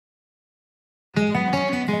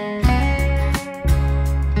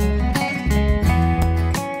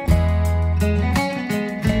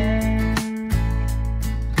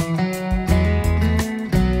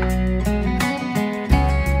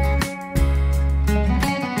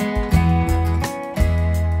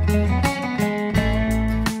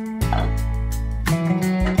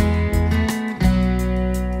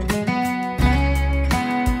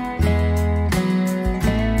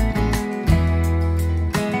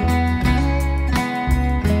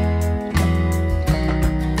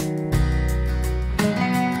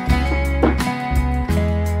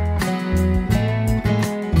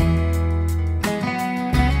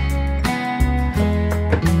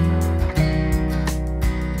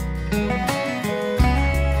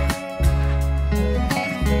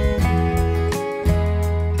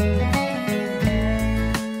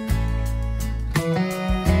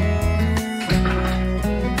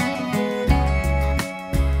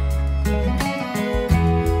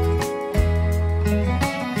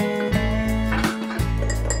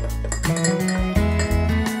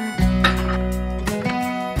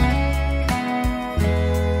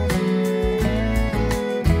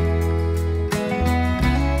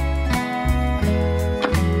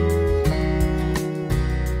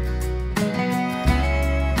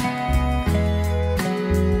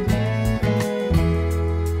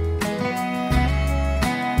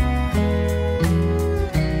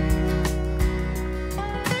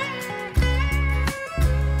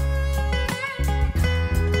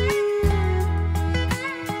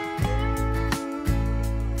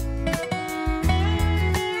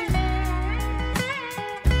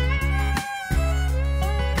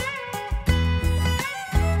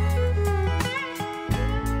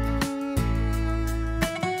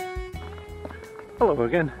Hello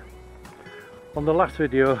again. On the last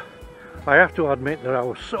video I have to admit that I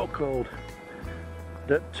was so cold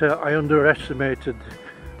that I underestimated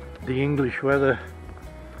the English weather,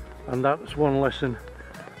 and that's one lesson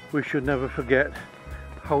we should never forget,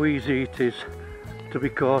 how easy it is to be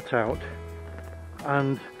caught out,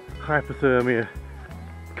 and hypothermia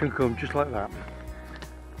can come just like that.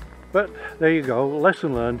 But there you go,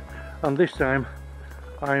 lesson learned, and this time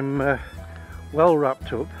I'm well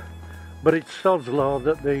wrapped up, but it's sod's law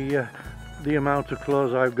that the amount of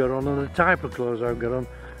clothes I've got on and the type of clothes I've got on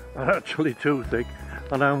are actually too thick,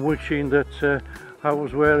 and I'm wishing that I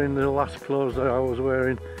was wearing the last clothes that I was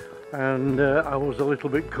wearing and I was a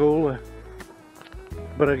little bit cooler.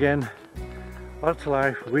 But again, that's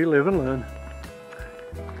life, we live and learn.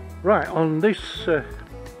 Right, on this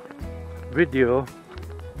video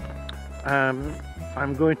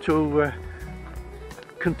I'm going to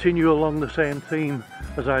continue along the same theme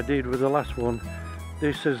as I did with the last one.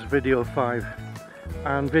 This is video 5,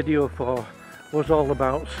 and video 4 was all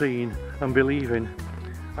about seeing and believing,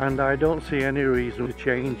 and I don't see any reason to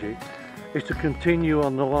change it. It's to continue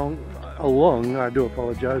on along, I do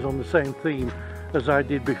apologise, on the same theme as I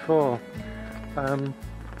did before, and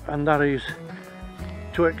that is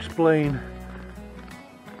to explain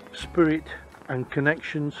spirit and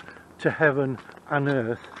connections to heaven and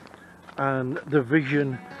earth, and the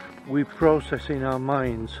vision we process in our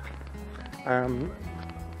minds,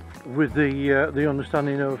 with the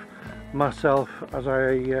understanding of myself, as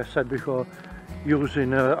I said before,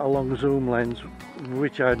 using a long zoom lens,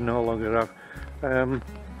 which I no longer have,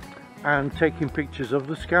 and taking pictures of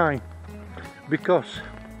the sky, because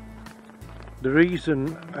the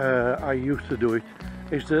reason I used to do it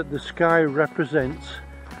is that the sky represents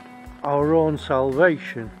our own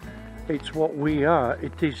salvation. It's what we are.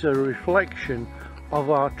 It is a reflection of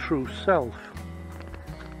our true self.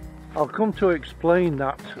 I'll come to explain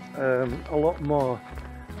that a lot more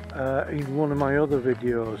in one of my other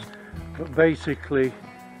videos, but basically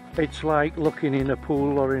it's like looking in a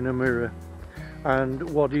pool or in a mirror, and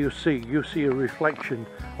what do you see? You see a reflection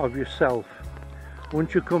of yourself.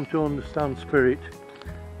 Once you come to understand spirit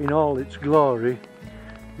in all its glory,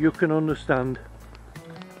 you can understand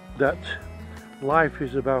that life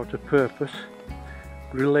is about a purpose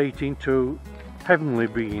relating to heavenly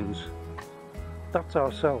beings. That's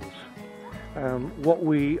ourselves, what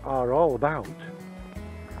we are all about.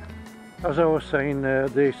 As I was saying,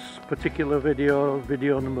 this particular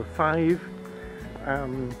video number 5,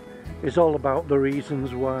 is all about the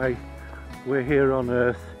reasons why we're here on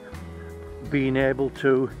earth, being able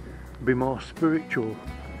to be more spiritual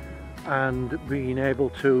and being able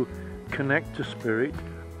to connect to spirit,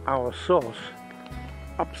 our source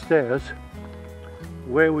upstairs,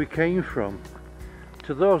 where we came from.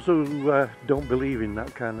 To those who don't believe in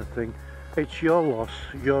that kind of thing, it's your loss,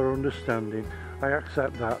 your understanding, I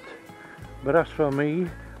accept that. But as for me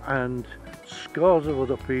and scores of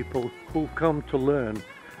other people who've come to learn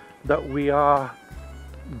that we are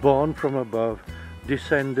born from above,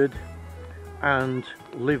 descended, and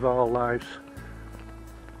live our lives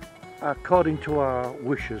according to our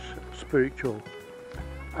wishes, spiritual,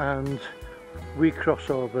 and we cross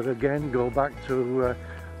over again, go back to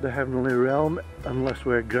the heavenly realm, unless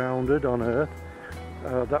we're grounded on earth.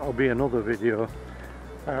 That'll be another video.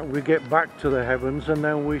 We get back to the heavens, and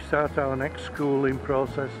then we start our next schooling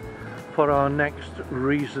process for our next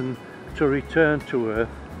reason to return to earth,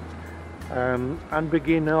 and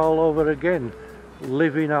begin all over again,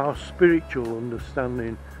 living our spiritual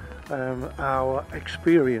understanding, our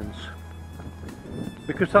experience,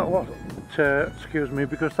 because that's what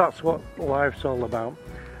because that's what life's all about,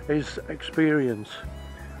 is experience.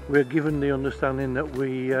 We're given the understanding that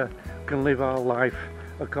we can live our life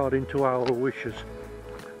according to our wishes,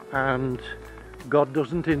 and God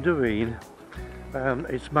doesn't intervene.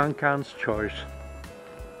 It's mankind's choice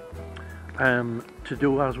to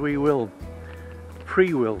do as we will.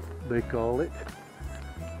 Free will, they call it.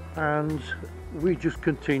 And we just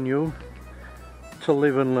continue to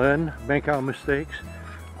live and learn, make our mistakes,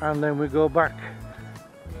 and then we go back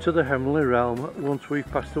to the heavenly realm once we've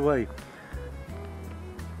passed away.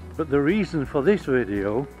 But the reason for this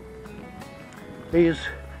video is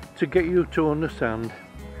to get you to understand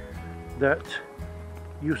that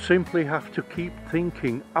you simply have to keep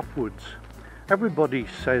thinking upwards. Everybody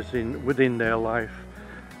says within their life,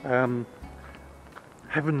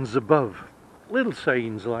 heavens above, little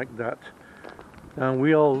sayings like that, and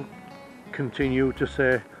we all continue to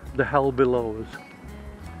say the hell below us,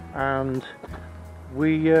 and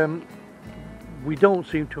we don't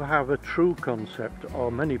seem to have a true concept,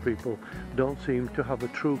 or many people don't seem to have a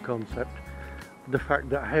true concept the fact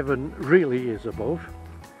that heaven really is above.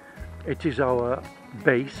 It is our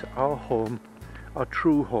base, our home, our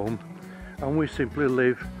true home, and we simply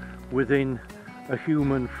live within a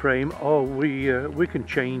human frame, or we can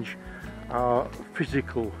change our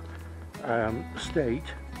physical state,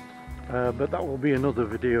 but that will be another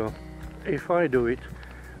video if I do it.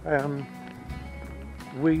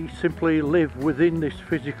 We simply live within this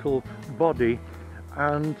physical body,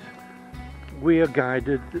 and we are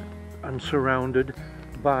guided and surrounded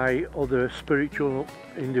by other spiritual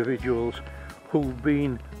individuals who've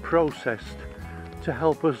been processed to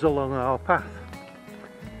help us along our path.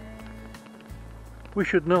 We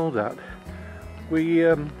should know that. We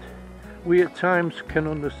at times can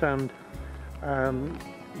understand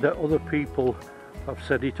that other people have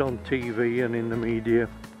said it on TV and in the media,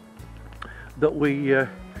 that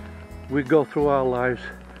we go through our lives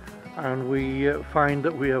and we find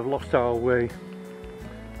that we have lost our way,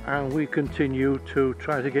 and we continue to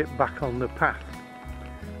try to get back on the path.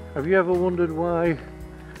 Have you ever wondered why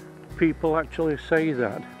people actually say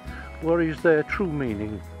that? What is their true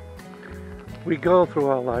meaning? We go through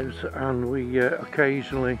our lives and we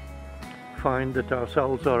occasionally find that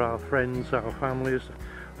ourselves or our friends, our families,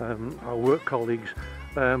 our work colleagues,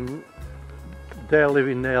 they're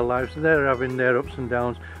living their lives, they're having their ups and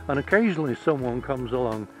downs, and occasionally someone comes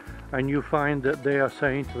along and you find that they are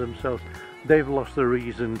saying to themselves they've lost the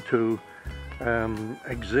reason to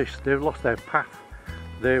exist, they've lost their path,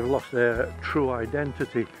 they've lost their true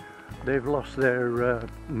identity, they've lost their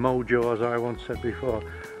mojo, as I once said before,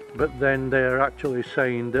 but then they're actually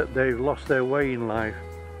saying that they've lost their way in life.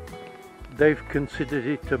 They've considered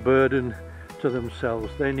it a burden to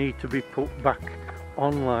themselves. They need to be put back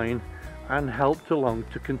online and helped along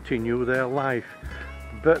to continue their life.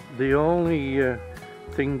 But the only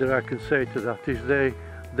thing that I can say to that is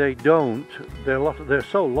they're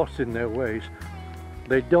so lost in their ways,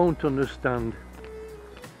 they don't understand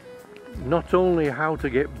not only how to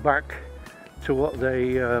get back to what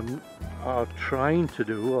they are trying to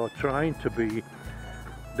do or trying to be,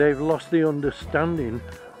 they've lost the understanding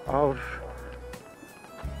of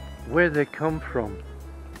where they come from.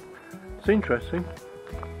 It's interesting.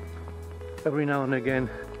 Every now and again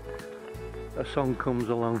a song comes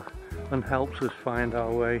along and helps us find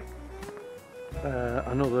our way.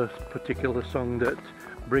 Another particular song that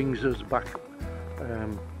brings us back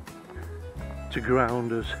to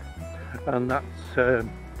ground us, and that's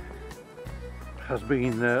has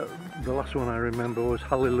been the last one I remember was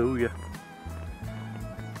Hallelujah.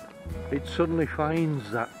 It suddenly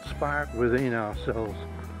finds that spark within ourselves,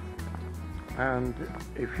 and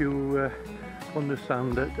if you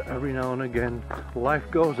understand that every now and again life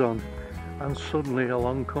goes on and suddenly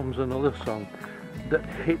along comes another song that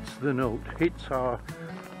hits the note, hits our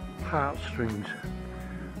heartstrings,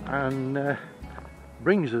 and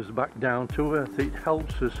brings us back down to earth. It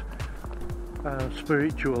helps us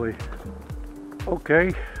spiritually.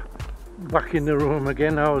 Okay, back in the room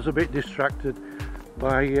again. I was a bit distracted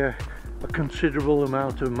by a considerable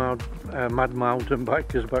amount of mad mountain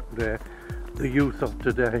bikers back there, the youth of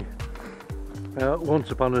today.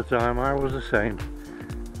 Once upon a time I was the same,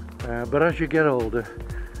 but as you get older,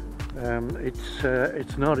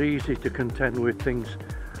 it's not easy to contend with things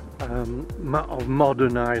of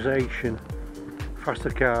modernisation, faster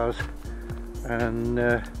cars,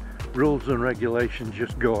 and rules and regulations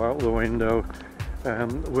just go out the window,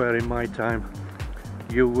 where in my time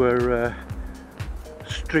you were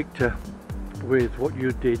stricter with what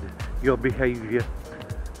you did, your behaviour.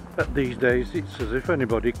 But these days it's as if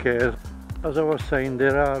anybody cares. As I was saying,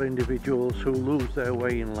 there are individuals who lose their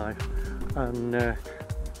way in life, and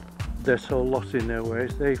they're so lost in their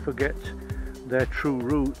ways they forget their true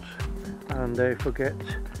roots, and they forget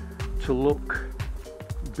to look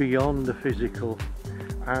beyond the physical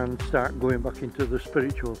and start going back into the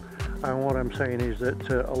spiritual. And what I'm saying is that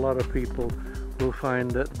a lot of people will find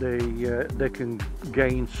that they can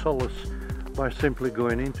gain solace by simply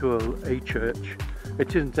going into a church.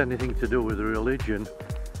 It isn't anything to do with religion.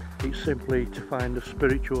 It's simply to find a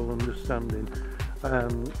spiritual understanding,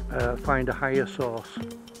 find a higher source,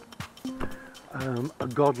 a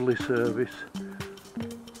godly service,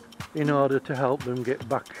 in order to help them get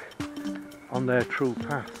back on their true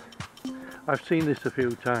path. I've seen this a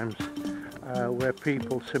few times, where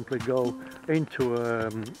people simply go into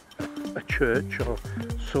a church or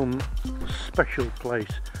some special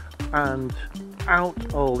place, and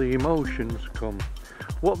out all the emotions come.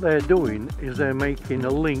 What they're doing is they're making a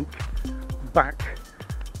link back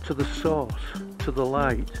to the source, to the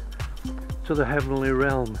light, to the heavenly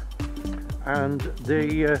realm, and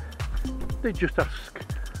they just ask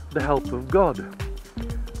the help of God.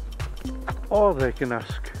 or they can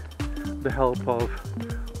ask the help of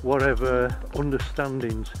whatever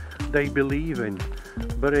understandings they believe in.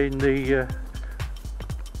 But in the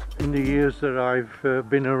years that I've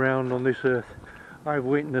been around on this earth, I've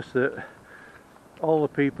witnessed that all the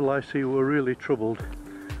people I see who are really troubled,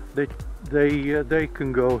 they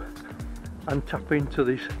can go and tap into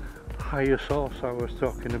this higher source I was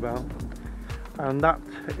talking about. And that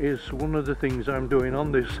is one of the things I'm doing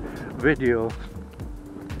on this video,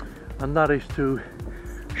 and that is to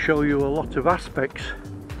show you a lot of aspects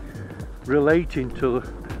relating to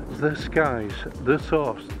the skies, the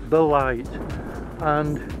source, the light,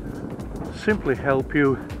 and simply help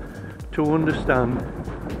you to understand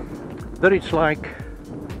that it's like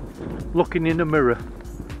looking in a mirror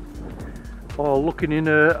or looking in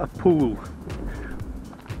a pool,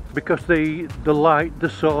 because the light, the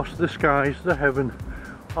source, the skies, the heaven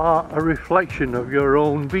are a reflection of your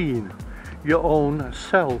own being, your own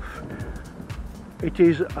self. It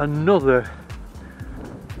is another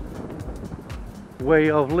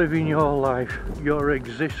way of living your life, your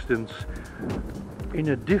existence, in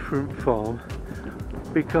a different form,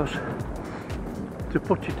 because, to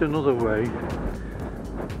put it another way,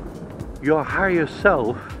 your higher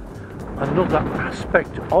self, another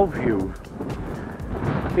aspect of you,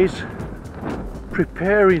 is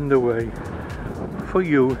preparing the way for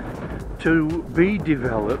you to be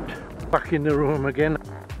developed. Back in the room again.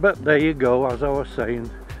 But there you go, as I was saying,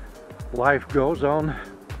 life goes on,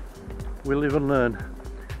 we live and learn.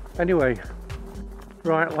 Anyway,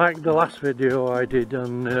 right, like the last video I did,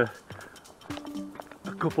 and a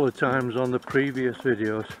couple of times on the previous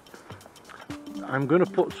videos, I'm going to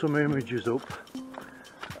put some images up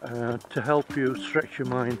to help you stretch your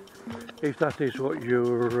mind, if that is what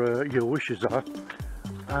your wishes are.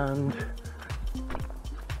 And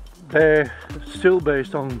they're still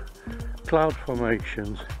based on cloud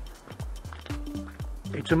formations.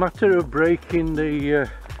 It's a matter of breaking the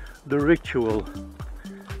ritual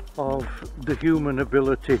of the human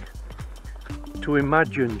ability to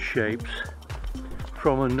imagine shapes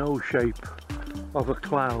from a no shape of a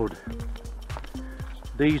cloud.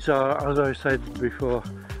 These are, as I said before,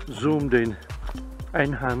 zoomed in,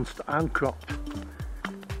 enhanced and cropped,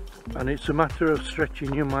 and it's a matter of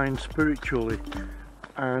stretching your mind spiritually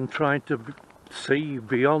and trying to see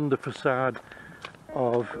beyond the facade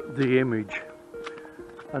of the image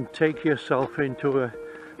and take yourself into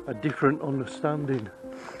a different understanding,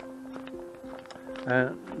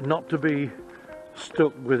 not to be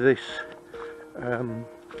stuck with this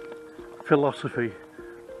philosophy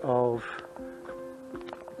of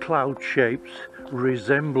cloud shapes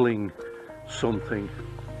resembling something.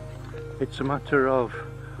 It's a matter of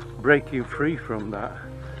breaking free from that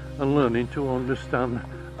and learning to understand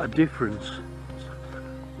a difference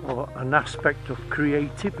or an aspect of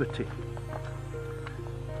creativity.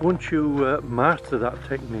 Once you master that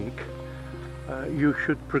technique, you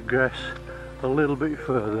should progress a little bit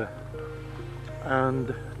further,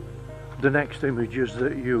 and the next images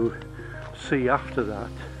that you see after that,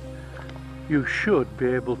 you should be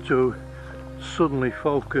able to suddenly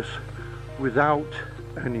focus without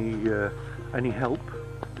any help.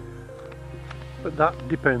 But that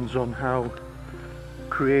depends on how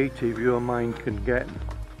creative your mind can get.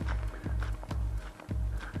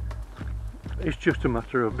 It's just a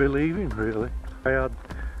matter of believing, really. I had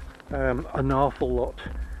an awful lot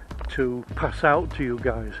to pass out to you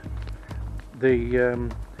guys.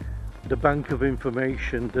 The bank of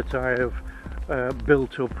information that I have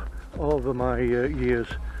built up over my years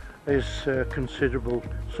is considerable,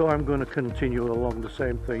 so I'm going to continue along the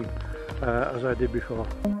same thing as I did before.